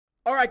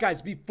Alright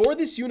guys, before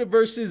this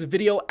universe's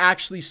video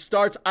actually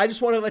starts, I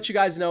just want to let you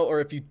guys know, or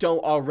if you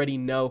don't already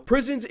know,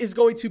 Prisons is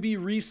going to be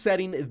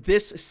resetting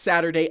this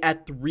Saturday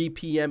at 3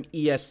 p.m.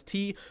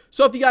 EST.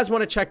 So if you guys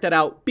want to check that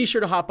out, be sure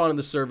to hop on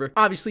the server.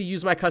 Obviously,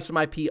 use my custom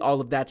IP,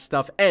 all of that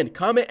stuff, and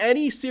comment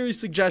any series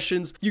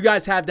suggestions you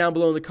guys have down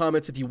below in the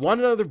comments. If you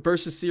want another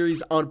versus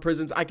series on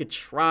Prisons, I could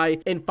try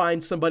and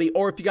find somebody,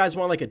 or if you guys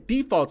want like a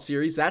default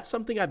series, that's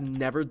something I've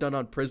never done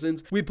on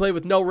Prisons. We play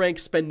with no rank,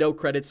 spend no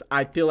credits.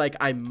 I feel like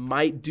I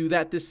might do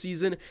that this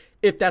season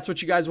if that's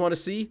what you guys want to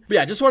see. But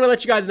yeah, just want to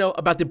let you guys know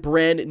about the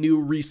brand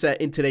new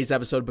reset in today's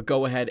episode, but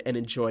go ahead and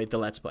enjoy the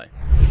Let's Play.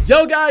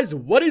 Yo guys,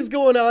 what is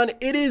going on?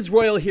 It is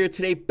Royal here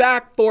today,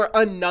 back for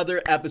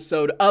another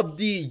episode of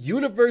the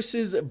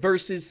Universes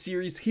Versus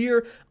series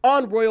here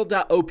on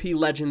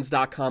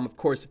royal.oplegends.com. Of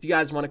course, if you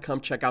guys want to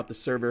come check out the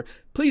server,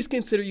 please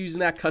consider using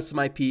that custom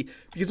IP,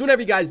 because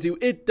whenever you guys do,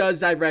 it does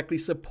directly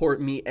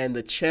support me and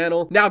the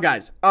channel. Now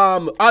guys,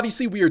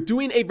 obviously we are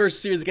doing a versus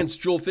series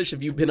against Jewelfish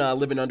if you've been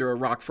living under a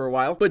rock for a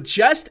while, but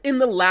just in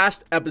the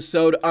last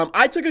episode,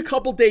 I took a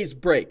couple days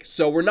break,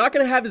 so we're not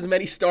going to have as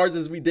many stars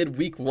as we did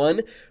week 1,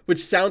 which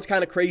sounds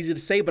kind of crazy to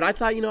say, but I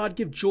thought, you know, I'd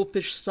give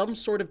Jewelfish some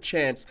sort of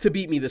chance to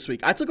beat me this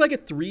week. I took like a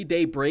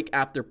 3-day break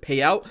after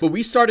payout, but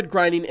we started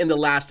grinding in the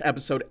last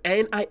episode,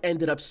 and I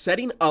ended up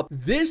setting up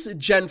this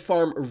gen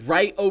farm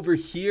right over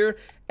here.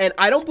 And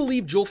I don't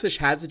believe Jewelfish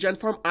has a gen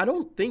farm. I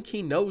don't think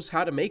he knows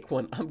how to make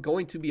one. I'm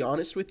going to be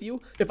honest with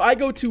you. If I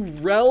go to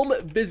Realm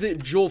Visit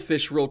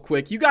Jewelfish real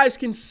quick, you guys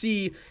can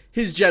see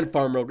his gen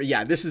farm real quick.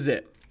 Yeah, this is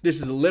it.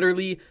 This is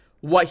literally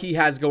what he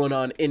has going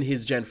on in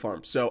his gen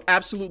farm. So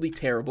absolutely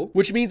terrible,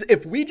 which means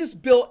if we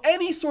just built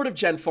any sort of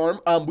gen farm,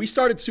 we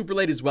started super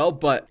late as well,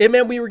 but it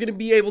meant we were going to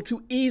be able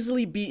to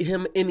easily beat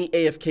him in the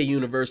AFK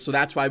universe. So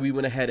that's why we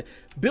went ahead,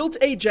 built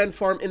a gen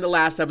farm in the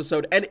last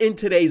episode. And in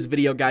today's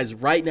video, guys,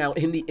 right now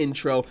in the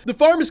intro, the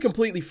farm is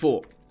completely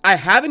full. I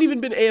haven't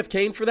even been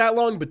AFKing for that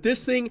long, but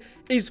this thing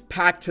is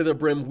packed to the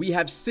brim. We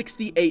have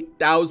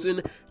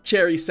 68,000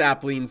 cherry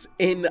saplings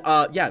in,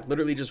 yeah,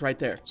 literally just right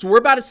there. So we're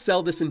about to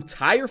sell this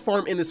entire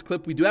farm in this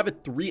clip. We do have a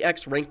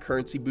 3x rank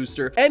currency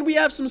booster, and we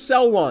have some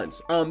sell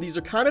wands. These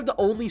are kind of the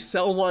only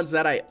sell wands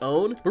that I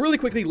own. But really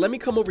quickly, let me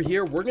come over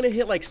here. We're gonna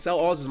hit like sell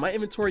alls. Is my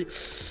inventory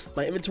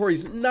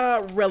is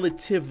not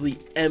relatively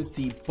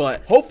empty,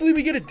 but hopefully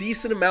we get a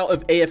decent amount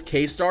of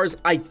AFK stars.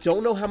 I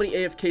don't know how many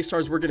AFK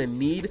stars we're gonna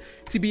need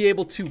to be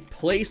able to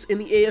place in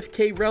the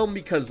AFK realm,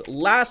 because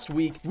last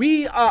week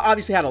we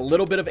obviously had a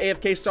little bit of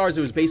AFK stars.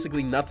 It was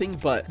basically nothing,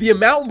 but the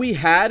amount we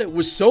had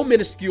was so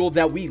minuscule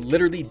that we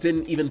literally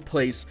didn't even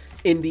place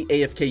in the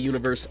AFK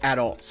universe at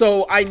all.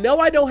 So I know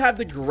I don't have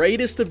the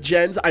greatest of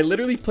gens. I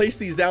literally placed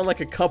these down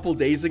like a couple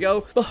days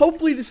ago, but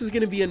hopefully this is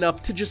going to be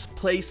enough to just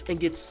place and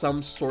get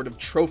some sort of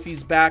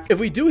trophies back. If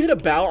we do hit a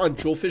bow on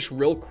Jewelfish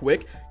real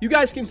quick, you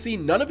guys can see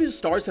none of his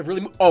stars have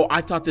really moved. Oh,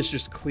 I thought this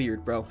just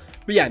cleared, bro.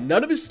 But yeah,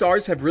 none of his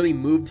stars have really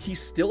moved. He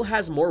still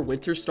has more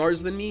winter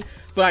stars than me,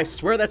 but I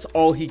swear that's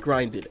all he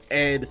grinded.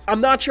 And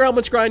I'm not sure how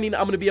much grinding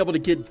I'm going to be able to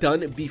get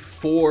done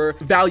before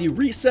value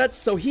resets,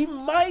 so he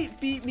might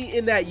beat me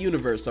in that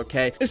universe,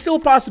 okay? There's still a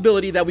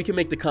possibility that we can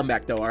make the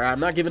comeback though, alright? I'm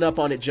not giving up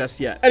on it just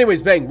yet.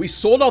 Anyways, bang, we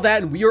sold all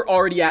that and we are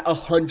already at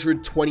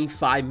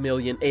 125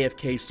 million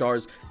AFK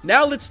stars.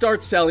 Now let's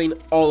start selling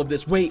all of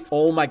this. Wait,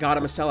 oh my god,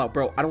 I'm a sellout,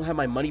 bro. I don't have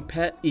my money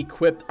pet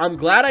equipped. I'm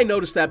glad I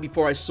noticed that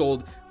before I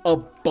sold a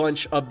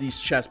bunch of these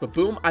chests, but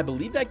boom, I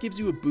believe that gives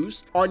you a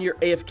boost on your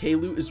AFK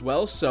loot as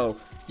well. So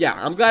yeah,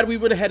 I'm glad we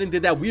went ahead and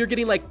did that. We are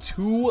getting like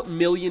 $2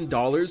 million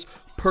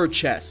per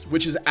chest,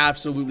 which is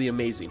absolutely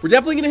amazing. We're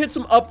definitely gonna hit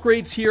some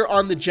upgrades here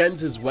on the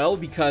gens as well,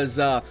 because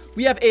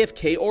we have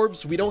AFK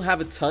orbs. We don't have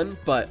a ton,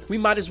 but we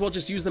might as well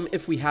just use them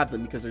if we have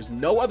them, because there's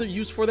no other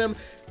use for them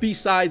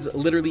besides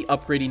literally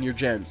upgrading your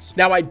gens.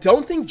 Now, I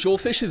don't think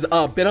Jewelfish has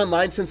been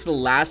online since the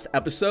last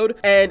episode,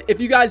 and if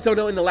you guys don't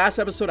know, in the last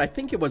episode, I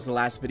think it was the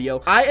last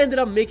video, I ended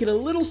up making a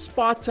little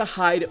spot to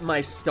hide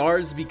my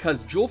stars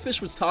because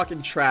Jewelfish was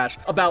talking trash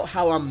about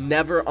how I'm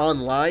never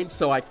online,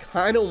 so I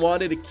kind of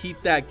wanted to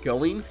keep that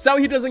going so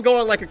he doesn't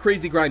go on like a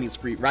crazy grinding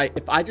spree, right?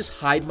 If I just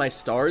hide my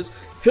stars,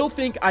 he'll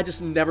think I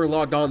just never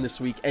logged on this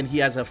week and he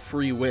has a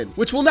free win,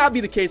 which will not be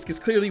the case because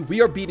clearly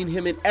we are beating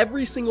him in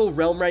every single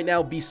realm right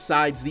now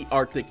besides the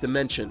Arctic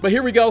dimension. But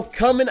here we go,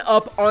 coming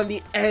up on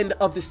the end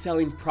of the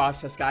selling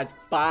process, guys.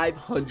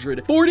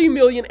 540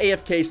 million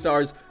AFK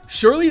stars.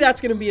 Surely that's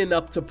going to be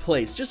enough to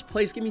place. Just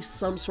place, give me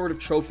some sort of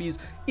trophies.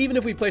 Even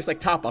if we place like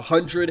top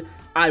 100,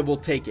 I will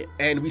take it.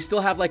 And we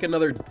still have like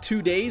another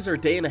 2 days or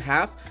day and a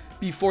half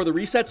before the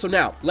reset. So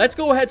now let's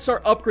go ahead,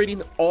 start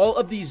upgrading all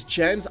of these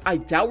gens. I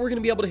doubt we're going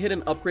to be able to hit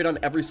an upgrade on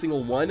every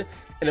single one.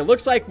 And it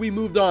looks like we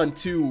moved on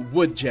to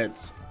wood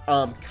gens.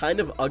 Kind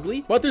of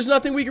ugly, but there's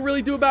nothing we can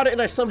really do about it, and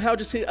I somehow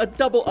just hit a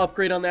double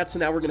upgrade on that. So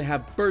now we're gonna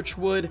have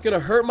birchwood. Gonna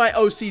hurt my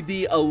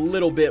OCD a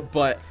little bit,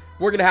 but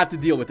we're gonna have to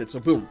deal with it. So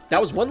boom, that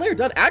was one layer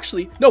done.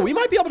 Actually, no, we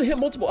might be able to hit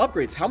multiple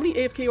upgrades. How many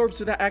AFK orbs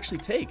did that actually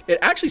take? It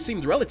actually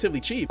seems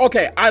relatively cheap.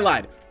 Okay, I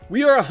lied.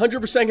 We are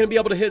 100% gonna be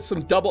able to hit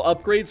some double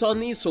upgrades on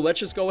these, so let's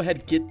just go ahead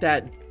and get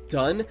that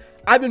done.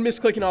 I've been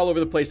misclicking all over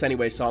the place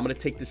anyway, so I'm going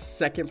to take the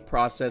second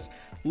process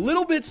a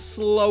little bit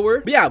slower.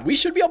 But yeah, we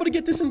should be able to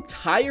get this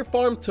entire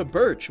farm to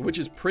birch, which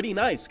is pretty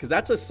nice because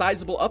that's a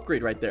sizable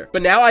upgrade right there.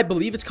 But now I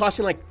believe it's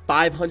costing like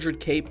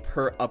 500k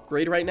per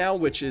upgrade right now,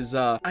 which is,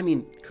 I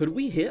mean, could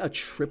we hit a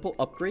triple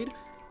upgrade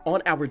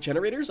on our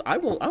generators? I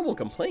won't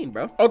complain,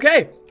 bro.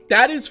 Okay,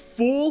 that is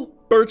full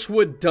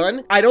birchwood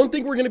done. I don't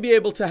think we're gonna be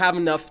able to have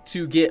enough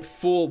to get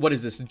full, what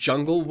is this,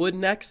 jungle wood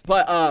next,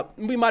 but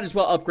we might as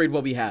well upgrade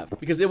what we have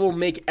because it will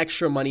make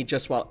extra money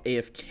just while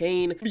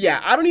AFKing.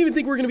 Yeah, I don't even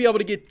think we're gonna be able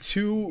to get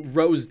 2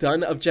 rows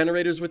done of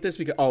generators with this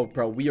because, oh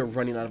bro, we are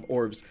running out of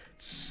orbs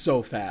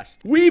so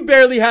fast. We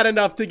barely had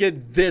enough to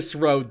get this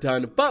row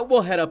done, but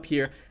we'll head up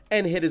here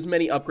and hit as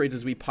many upgrades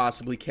as we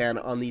possibly can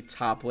on the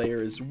top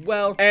layer as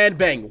well. And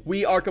bang,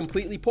 we are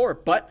completely poor,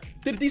 but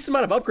did a decent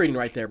amount of upgrading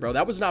right there, bro.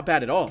 That was not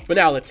bad at all. But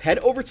now let's head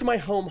over to my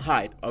home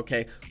hide,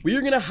 okay? We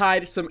are gonna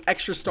hide some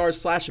extra stars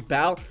slash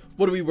bow.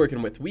 What are we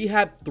working with? We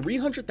have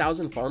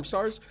 300,000 farm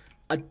stars.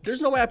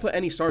 There's no way I put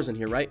any stars in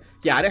here, right?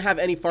 Yeah, I didn't have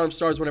any farm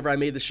stars whenever I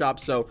made the shop,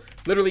 so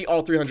literally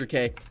all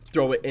 300k,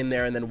 throw it in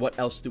there. And then what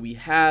else do we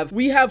have?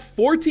 We have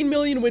 14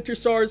 million winter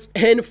stars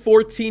and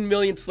 14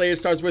 million slayer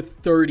stars with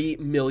 30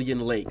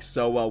 million lakes.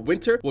 So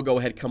winter, we'll go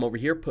ahead, come over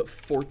here, put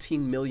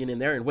 14 million in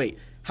there. And wait,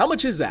 how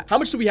much is that? How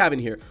much do we have in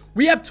here?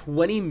 We have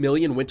 20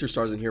 million winter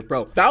stars in here,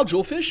 bro. Val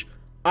Jewelfish,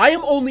 I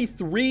am only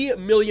 3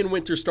 million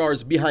winter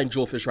stars behind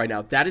Jewelfish right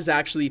now. That is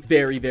actually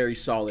very, very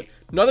solid.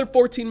 Another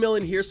 14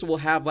 million here, so we'll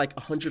have like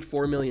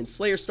 104 million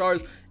Slayer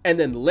stars. And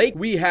then Lake,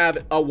 we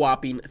have a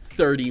whopping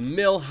 30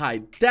 mil.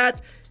 Hide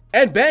that.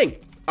 And bang,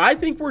 I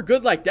think we're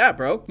good like that,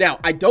 bro. Now,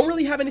 I don't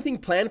really have anything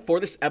planned for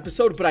this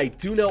episode, but I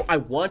do know I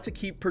want to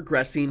keep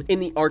progressing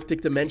in the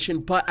Arctic dimension,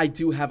 but I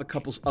do have a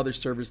couple other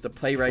servers to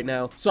play right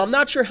now. So I'm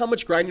not sure how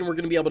much grinding we're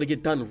going to be able to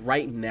get done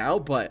right now,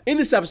 but in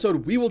this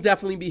episode, we will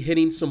definitely be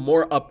hitting some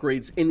more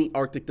upgrades in the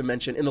Arctic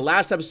dimension. In the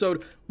last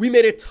episode, we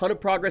made a ton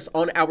of progress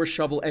on our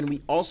shovel, and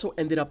we also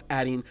ended up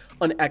adding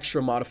an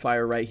extra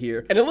modifier right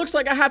here. And it looks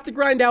like I have to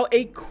grind out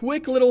a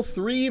quick little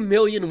 3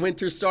 million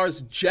winter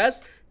stars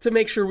just to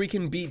make sure we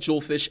can beat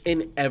Jewelfish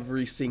in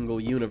every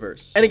single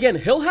universe. And again,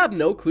 he'll have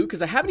no clue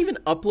because I haven't even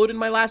uploaded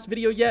my last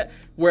video yet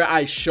where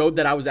I showed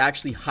that I was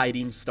actually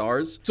hiding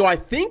stars. So I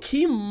think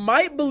he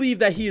might believe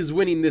that he is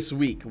winning this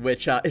week,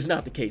 which is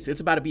not the case. It's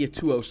about to be a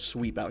 2-0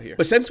 sweep out here.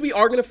 But since we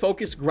are going to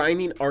focus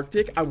grinding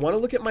Arctic, I want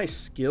to look at my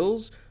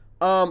skills.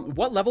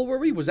 What level were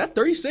we? Was that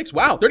 36?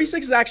 Wow,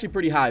 36 is actually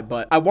pretty high,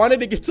 but I wanted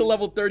to get to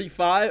level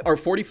 35 or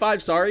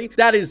 45, sorry.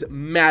 That is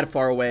mad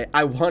far away.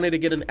 I wanted to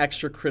get an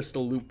extra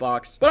crystal loot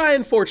box, but I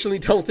unfortunately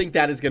don't think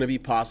that is going to be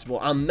possible.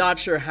 I'm not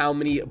sure how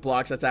many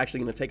blocks that's actually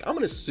going to take. I'm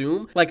going to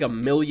assume like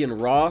 1 million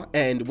raw,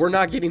 and we're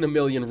not getting 1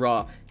 million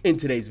raw in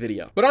today's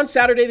video. But on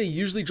Saturday, they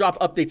usually drop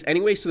updates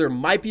anyway, so there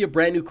might be a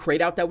brand new crate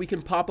out that we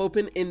can pop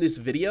open in this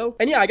video.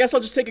 And yeah, I guess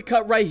I'll just take a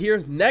cut right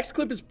here. Next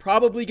clip is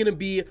probably going to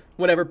be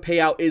whenever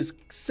payout is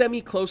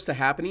semi-close to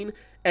happening,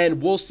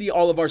 and we'll see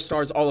all of our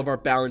stars, all of our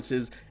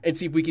balances, and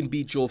see if we can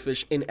beat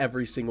Jewelfish in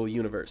every single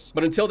universe.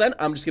 But until then,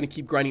 I'm just going to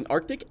keep grinding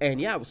Arctic, and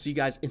yeah, we'll see you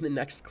guys in the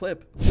next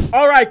clip.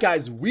 All right,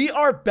 guys, we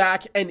are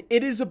back, and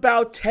it is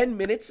about 10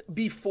 minutes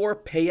before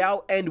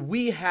payout, and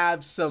we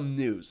have some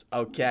news,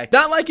 okay?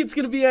 Not like it's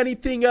going to be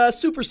anything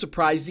super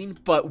surprising,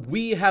 but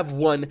we have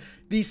won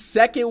the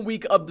second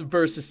week of the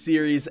Versus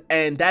series,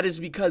 and that is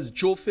because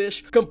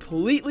Jewelfish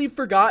completely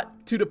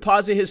forgot to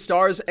deposit his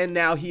stars, and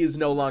now he is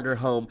no longer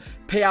home.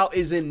 Payout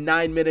is in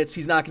 9 minutes.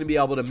 He's not going to be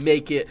able to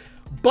make it,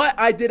 but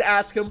I did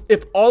ask him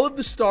if all of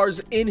the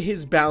stars in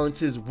his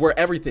balances were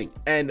everything,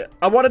 and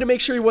I wanted to make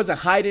sure he wasn't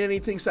hiding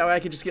anything so I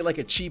could just get like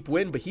a cheap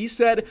win, but he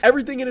said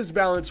everything in his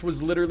balance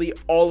was literally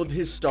all of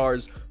his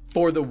stars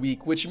for the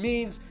week, which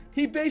means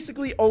he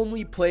basically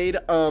only played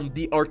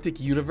the Arctic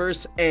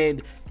universe.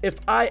 And if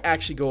I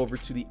actually go over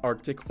to the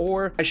Arctic,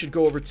 or I should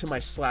go over to my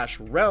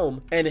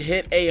 /realm and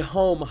hit a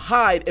home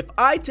hide, if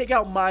I take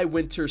out my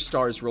winter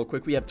stars real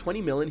quick, we have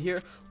 20 million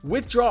here,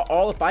 withdraw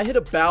all. If I hit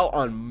a bow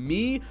on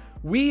me,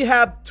 we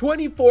have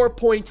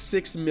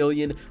 24.6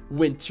 million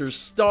winter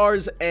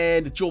stars,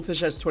 and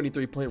Jewelfish has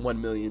 23.1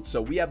 million.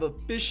 So we have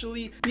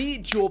officially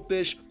beat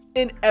Jewelfish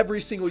in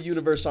every single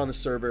universe on the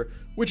server,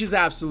 which is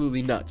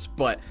absolutely nuts.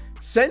 But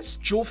since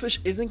Jewelfish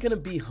isn't going to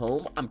be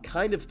home, I'm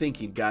kind of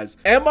thinking, guys,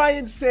 am I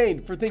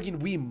insane for thinking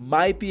we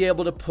might be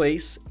able to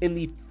place in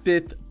the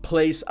 5th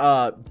place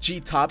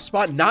G top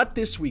spot? Not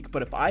this week,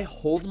 but if I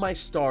hold my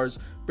stars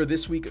for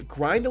this week,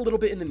 grind a little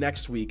bit in the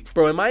next week,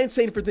 bro, am I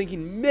insane for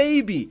thinking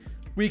maybe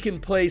we can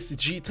place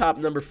G top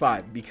number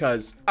 5?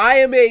 Because I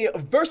am a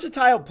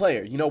versatile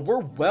player. You know, we're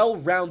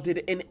well-rounded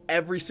in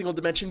every single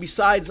dimension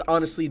besides,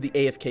 honestly, the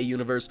AFK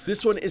universe.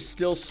 This one is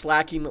still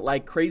slacking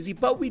like crazy,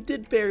 but we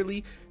did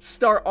barely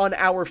start on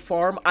our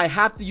farm. I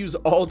have to use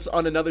alts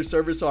on another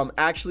server, so I'm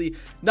actually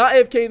not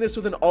AFKing this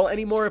with an alt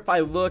anymore. If I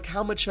look,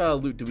 how much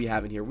loot do we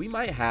have in here? We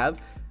might have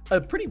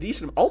a pretty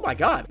decent. Oh my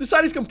god, this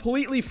side is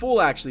completely full.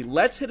 Actually,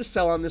 let's hit a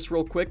sell on this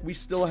real quick. We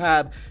still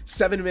have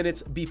 7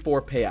 minutes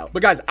before payout.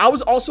 But guys, I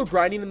was also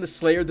grinding in the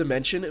Slayer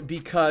dimension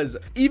because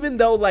even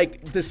though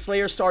like the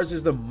Slayer stars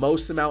is the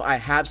most amount I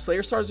have,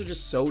 Slayer stars are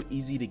just so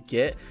easy to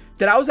get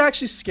that I was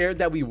actually scared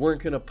that we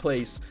weren't gonna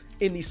place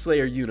in the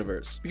Slayer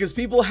universe because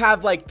people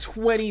have like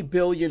 20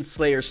 billion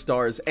Slayer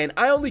stars and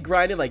I only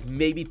grinded like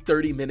maybe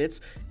 30 minutes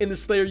in the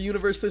Slayer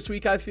universe this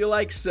week, I feel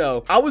like.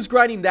 So I was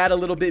grinding that a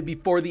little bit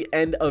before the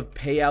end of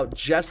payout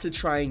just to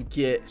try and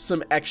get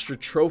some extra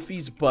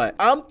trophies, but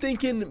I'm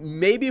thinking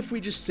maybe if we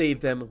just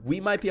save them,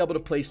 we might be able to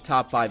place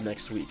top 5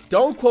 next week.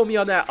 Don't quote me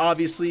on that,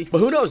 obviously, but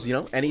who knows, you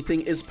know,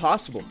 anything is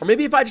possible. Or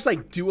maybe if I just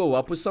like duo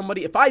up with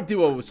somebody, if I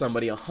duo with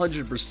somebody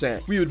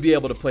 100%, we would be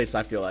able to place,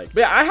 I feel like. But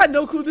yeah, I had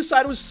no clue this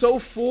side was so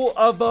full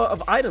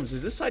of items.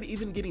 Is this side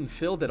even getting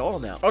filled at all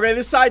now? Okay,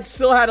 this side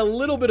still had a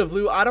little bit of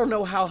loot. I don't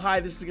know how high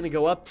this is gonna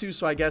go up to,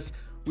 so I guess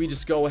we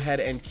just go ahead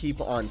and keep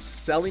on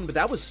selling. But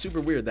that was super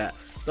weird that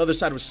the other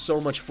side was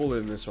so much fuller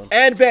than this one.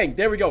 And bang,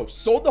 there we go.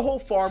 Sold the whole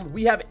farm.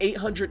 We have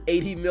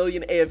 880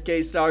 million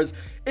AFK stars.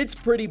 It's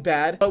pretty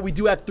bad, but we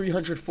do have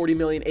 340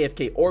 million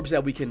AFK orbs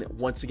that we can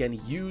once again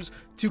use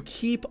to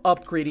keep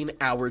upgrading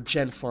our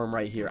gen farm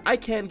right here. I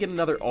can get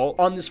another alt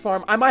on this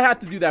farm. I might have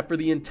to do that for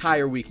the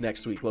entire week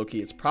next week, low-key.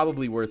 It's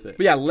probably worth it.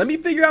 But yeah, let me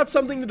figure out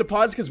something to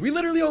deposit because we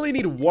literally only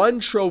need 1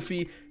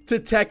 trophy to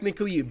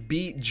technically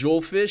beat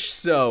Jewelfish.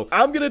 So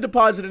I'm gonna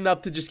deposit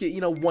enough to just get,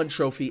 you know, 1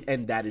 trophy,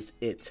 and that is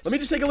it. Let me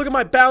just take a look at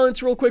my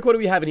balance real quick. What do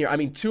we have in here? I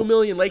mean, 2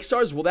 million lake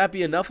stars. Will that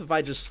be enough if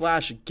I just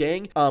slash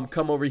gang,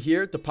 come over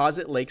here,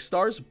 deposit lake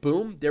stars?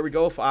 Boom, there we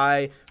go. If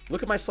I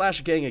look at my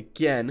slash gang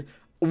again,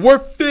 we're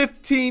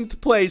 15th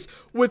place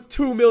with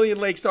 2 million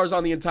lake stars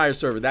on the entire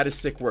server. That is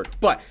sick work.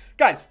 But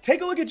guys,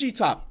 take a look at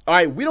G-Top. All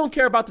right, we don't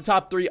care about the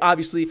top 3,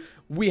 obviously.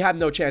 We have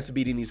no chance of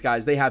beating these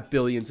guys. They have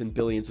billions and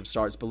billions of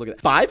stars. But look at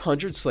that.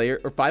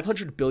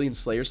 500 billion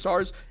Slayer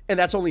stars, and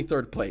that's only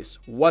 3rd place.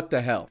 What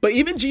the hell? But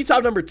even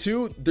G-Top number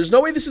 2, there's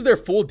no way this is their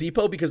full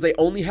depot because they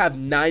only have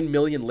 9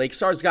 million lake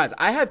stars. Guys,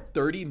 I have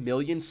 30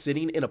 million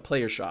sitting in a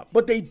player shop,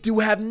 but they do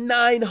have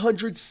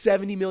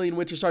 970 million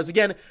winter stars.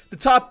 Again, the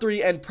top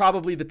 3 and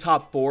probably the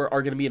top 4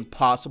 are going to be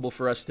impossible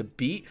for us to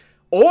beat.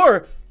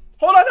 Or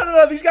hold on,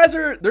 no, these guys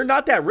they're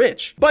not that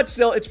rich, but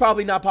still, it's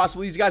probably not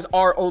possible. These guys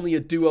are only a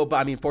duo, but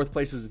I mean, 4th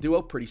place is a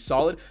duo, pretty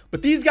solid.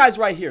 But these guys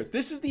right here,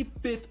 this is the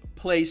 5th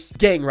place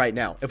gang right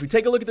now. If we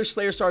take a look at their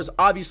Slayer stars,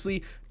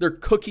 obviously, they're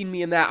cooking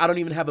me in that. I don't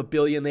even have a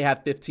billion. They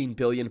have 15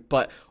 billion,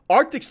 but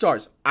Arctic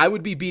stars, I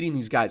would be beating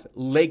these guys.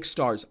 Lake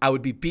stars, I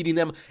would be beating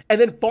them.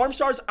 And then farm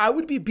stars, I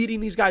would be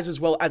beating these guys as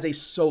well as a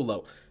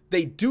solo.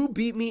 They do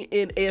beat me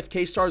in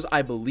AFK stars,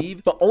 I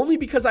believe, but only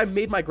because I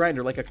made my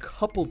grinder like a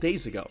couple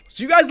days ago.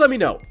 So you guys let me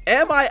know,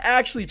 am I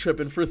actually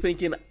tripping for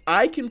thinking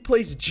I can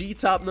place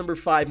G-Top number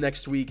 5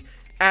 next week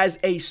as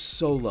a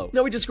solo?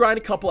 No, we just grind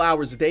a couple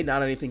hours a day,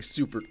 not anything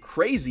super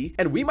crazy,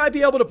 and we might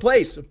be able to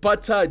place.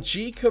 But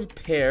G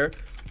compare,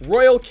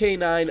 Royal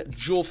K9,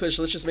 Jewelfish,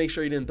 let's just make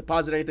sure you didn't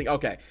deposit anything.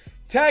 Okay,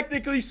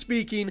 technically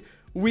speaking,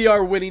 we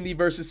are winning the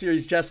Versus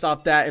Series just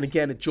off that. And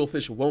again,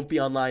 Jewelfish won't be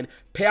online.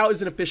 Payout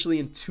isn't officially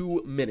in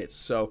 2 minutes.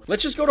 So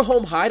let's just go to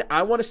home hide.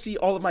 I want to see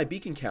all of my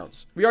beacon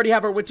counts. We already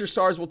have our winter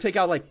stars. We'll take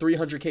out like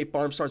 300k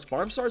farm stars.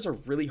 Farm stars are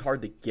really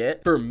hard to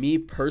get for me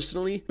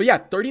personally. But yeah,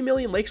 30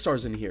 million lake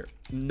stars in here.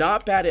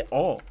 Not bad at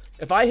all.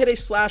 If I hit a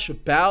slash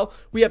bow,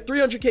 we have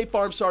 300k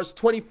farm stars,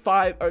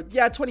 25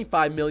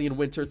 million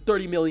winter,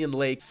 30 million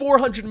lake,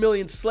 400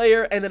 million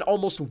slayer, and then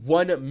almost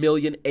 1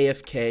 million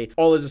AFK,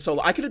 all as a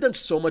solo. I could have done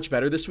so much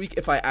better this week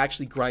if I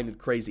actually grinded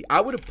crazy.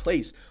 I would have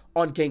placed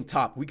on gang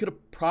top. We could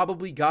have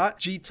probably got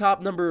G-Top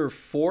number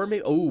 4,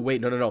 maybe. Oh, wait,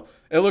 no.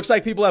 It looks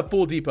like people have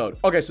full depoted.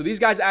 Okay, so these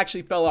guys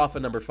actually fell off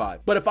at number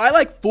 5. But if I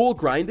like full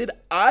grinded,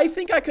 I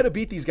think I could have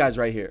beat these guys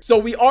right here. So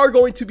we are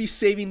going to be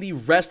saving the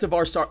rest of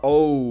our star.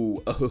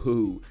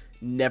 Oh,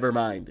 never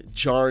mind.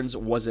 Jarns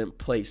wasn't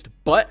placed,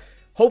 but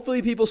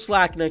hopefully people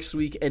slack next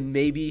week and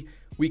maybe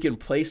we can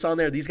place on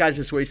there. These guys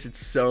just wasted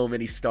so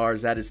many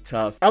stars. That is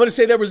tough. I'm going to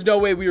say there was no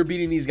way we were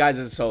beating these guys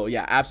as a solo.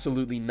 Yeah,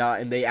 absolutely not.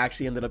 And they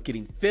actually ended up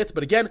getting 5th.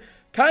 But again,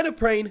 kind of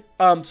praying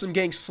some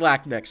gang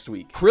slack next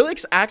week.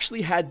 Krillix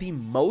actually had the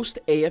most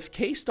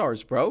AFK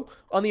stars, bro,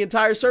 on the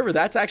entire server.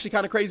 That's actually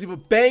kind of crazy.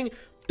 But bang,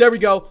 there we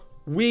go.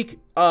 Week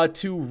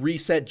 2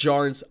 reset.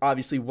 Jarns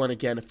obviously won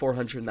again,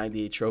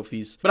 498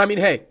 trophies. But I mean,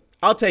 hey,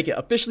 I'll take it.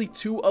 Officially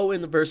 2-0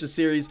 in the Versus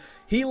Series.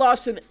 He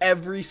lost in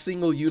every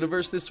single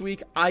universe this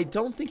week. I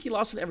don't think he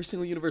lost in every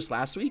single universe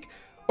last week.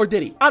 Or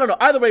did he? I don't know.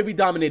 Either way, we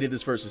dominated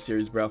this Versus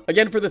Series, bro.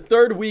 Again, for the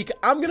 3rd week,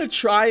 I'm going to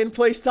try and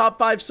place top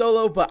 5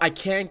 solo, but I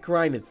can't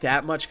grind it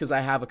that much because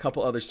I have a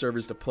couple other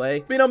servers to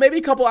play. But, you know, maybe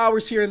a couple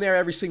hours here and there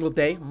every single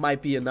day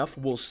might be enough.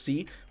 We'll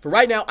see. But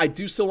right now, I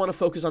do still want to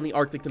focus on the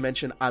Arctic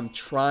Dimension. I'm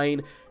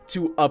trying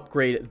to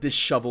upgrade this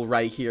shovel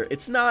right here.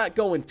 It's not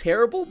going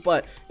terrible,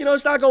 but you know,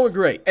 it's not going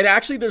great. And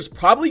actually, there's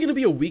probably going to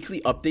be a weekly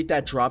update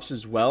that drops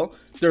as well.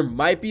 There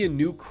might be a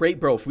new crate,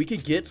 bro. If we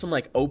could get some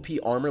like OP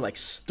armor, like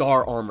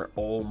star armor,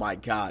 oh my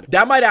god,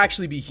 that might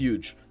actually be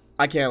huge.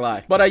 I can't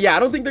lie. But yeah, I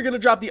don't think they're gonna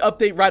drop the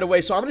update right away,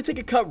 so I'm gonna take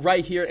a cut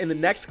right here. In the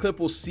next clip,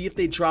 we'll see if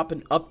they drop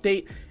an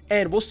update,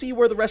 and we'll see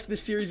where the rest of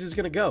this series is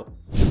gonna go.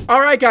 All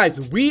right, guys,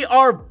 we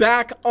are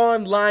back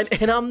online,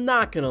 and I'm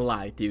not gonna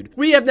lie, dude.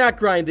 We have not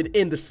grinded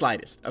in the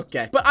slightest,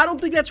 okay? But I don't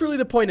think that's really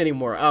the point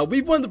anymore.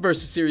 We've won the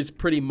Versus series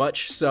pretty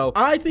much, so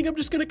I think I'm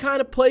just gonna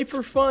kind of play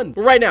for fun.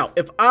 But right now,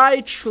 if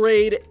I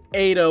trade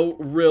Ado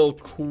real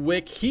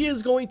quick, he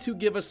is going to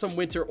give us some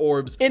winter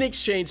orbs in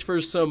exchange for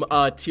some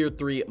tier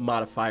 3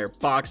 modifier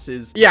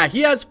boxes. Yeah,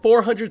 he has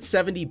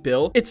 470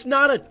 bill. It's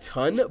not a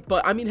ton,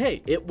 but I mean,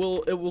 hey, it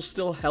will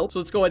still help. So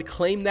let's go ahead and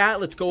claim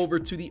that. Let's go over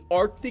to the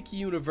Arctic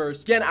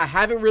universe. Again, I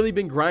haven't really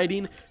been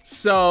grinding,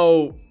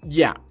 so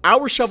yeah,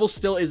 our shovel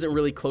still isn't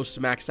really close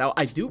to maxed out.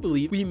 I do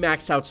believe we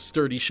maxed out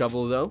sturdy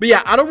shovel though. But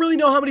yeah, I don't really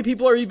know how many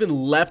people are even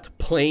left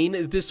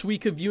playing this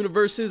week of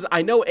universes.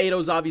 I know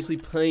Ado's obviously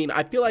playing.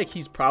 I feel like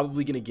he's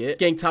probably gonna get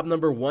gang top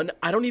 #1.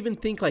 I don't even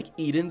think like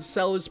Eden's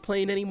cell is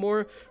playing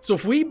anymore. So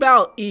if we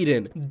bout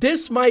Eden,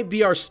 this might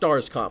be our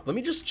stars comp. Let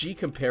me just G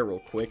compare real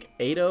quick.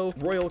 Ado,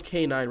 Royal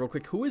K9 real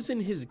quick. Who is in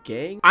his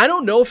gang? I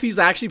don't know if he's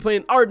actually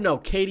playing, or no,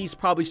 Katie's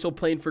probably still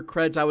playing for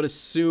creds, I would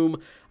assume.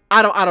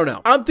 I don't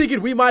know. I'm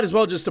thinking we might as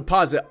well just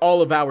deposit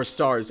all of our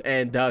stars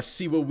and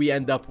see what we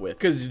end up with.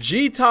 Because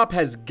G-Top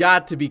has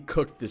got to be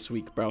cooked this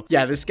week, bro.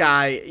 Yeah, this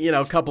guy, you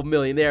know, a couple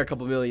million there, a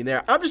couple million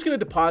there. I'm just going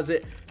to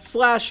deposit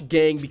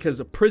 /gang because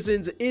the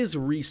prisons is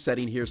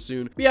resetting here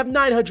soon. We have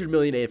 900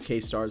 million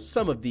AFK stars.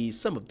 Some of these,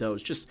 some of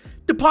those. Just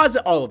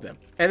deposit all of them.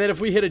 And then if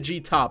we hit a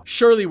G-Top,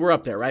 surely we're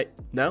up there, right?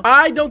 No?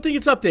 I don't think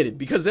it's updated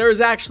because there is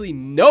actually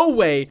no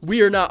way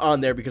we are not on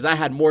there because I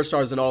had more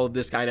stars than all of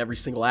this guy in every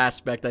single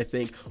aspect, I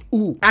think.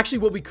 Ooh, actually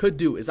what we could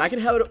do is I can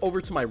head over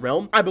to my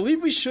realm. I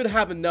believe we should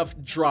have enough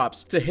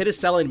drops to hit a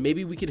sell and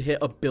maybe we could hit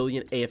 1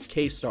 billion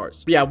AFK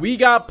stars. But yeah, we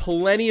got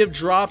plenty of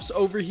drops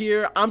over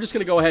here. I'm just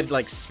gonna go ahead and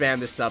like spam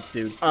this up,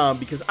 dude,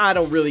 because I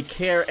don't really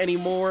care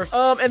anymore.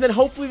 And then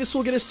hopefully this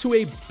will get us to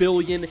 1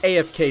 billion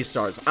AFK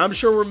stars. I'm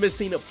sure we're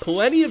missing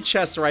plenty of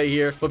chests right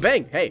here, but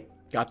bang, hey,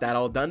 got that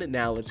all done.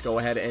 Now let's go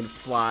ahead and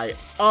fly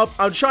up.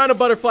 I'm trying to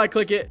butterfly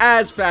click it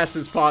as fast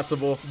as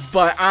possible,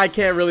 but I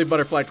can't really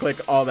butterfly click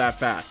all that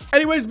fast.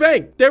 Anyways,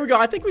 bang, there we go.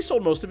 I think we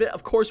sold most of it.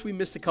 Of course, we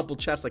missed a couple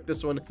chests like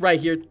this one right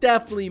here.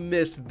 Definitely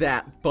missed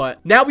that,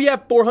 but now we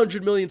have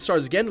 400 million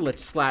stars again.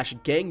 Let's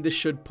 /gang. This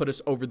should put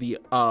us over the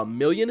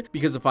million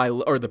because if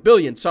or the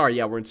billion, sorry.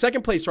 Yeah, we're in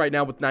second place right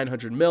now with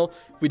 900 mil.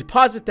 If we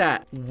deposit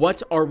that,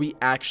 what are we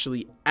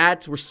actually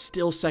at? We're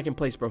still second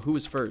place, bro. Who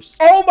is first?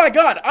 Oh my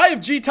God, I have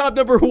G-Top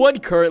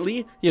 #1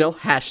 currently, you know,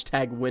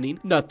 hashtag winning.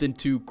 Nothing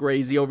too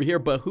crazy over here,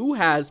 but who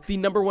has the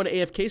 #1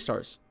 AFK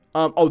stars?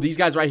 Oh, these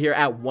guys right here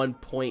at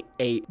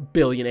 1.8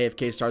 billion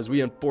AFK stars.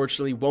 We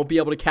unfortunately won't be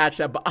able to catch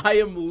that, but I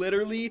am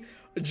literally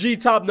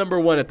G-Top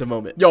 #1 at the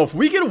moment. Yo, if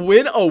we could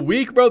win a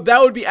week, bro, that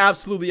would be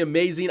absolutely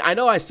amazing. I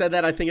know I said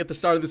that, I think, at the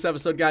start of this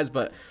episode, guys,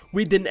 but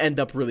we didn't end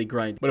up really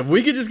grinding. But if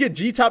we could just get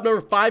G-Top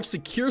 #5,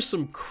 secure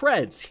some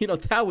creds, you know,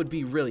 that would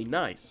be really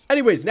nice.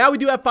 Anyways, now we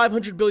do have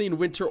 500 billion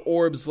winter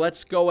orbs.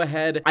 Let's go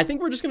ahead. I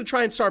think we're just going to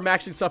try and start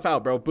maxing stuff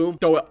out, bro. Boom.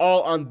 Throw it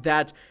all on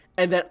that.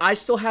 And then I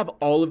still have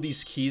all of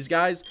these keys,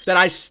 guys, that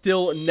I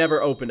still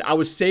never opened. I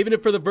was saving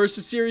it for the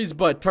Versus series,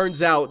 but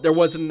turns out there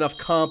wasn't enough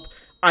comp.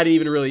 I didn't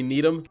even really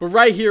need them. But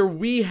right here,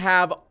 we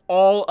have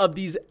all of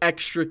these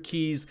extra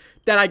keys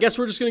that I guess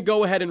we're just going to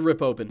go ahead and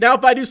rip open. Now,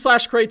 if I do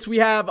 /crates, we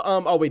have,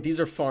 oh wait, these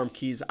are farm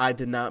keys. I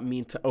did not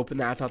mean to open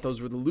that. I thought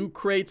those were the loot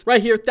crates.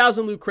 Right here,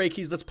 1,000 loot crate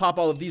keys. Let's pop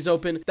all of these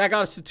open. That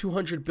got us to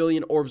 200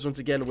 billion orbs once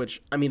again,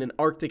 which, I mean, an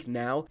Arctic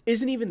now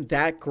isn't even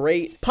that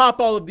great. Pop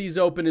all of these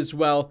open as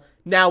well.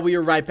 Now we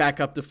are right back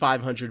up to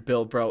 500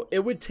 bill, bro.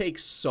 It would take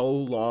so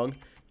long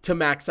to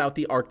max out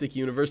the Arctic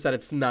universe that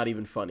it's not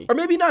even funny. Or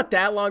maybe not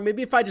that long.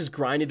 Maybe if I just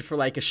grinded for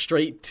like a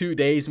straight 2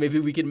 days, maybe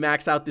we could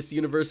max out this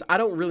universe. I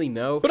don't really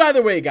know. But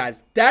either way,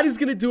 guys, that is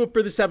going to do it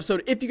for this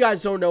episode. If you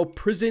guys don't know,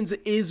 Prisons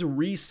is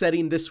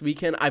resetting this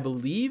weekend, I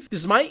believe.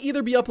 This might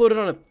either be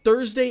uploaded on a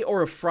Thursday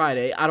or a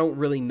Friday. I don't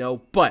really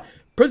know, but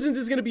Prisons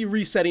is going to be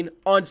resetting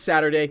on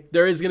Saturday.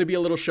 There is going to be a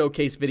little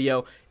showcase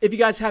video. If you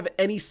guys have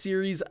any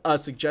series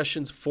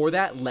suggestions for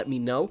that, let me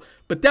know.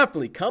 But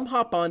definitely come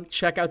hop on,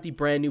 check out the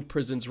brand new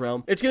Prisons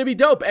realm. It's going to be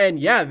dope. And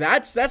yeah,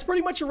 that's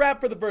pretty much a wrap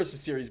for the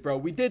Versus series, bro.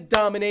 We did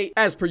dominate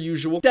as per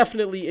usual.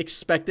 Definitely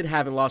expected,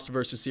 haven't lost a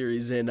Versus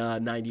series in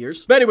 9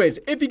 years. But anyways,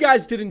 if you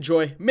guys did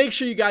enjoy, make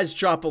sure you guys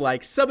drop a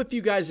like. Sub if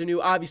you guys are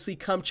new. Obviously,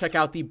 come check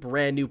out the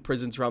brand new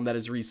Prisons realm that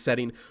is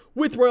resetting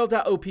with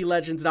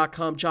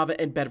royal.oplegends.com, Java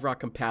and Bedrock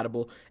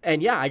compatible.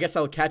 And yeah, I guess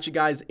I'll catch you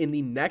guys in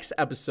the next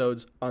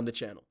episodes on the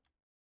channel.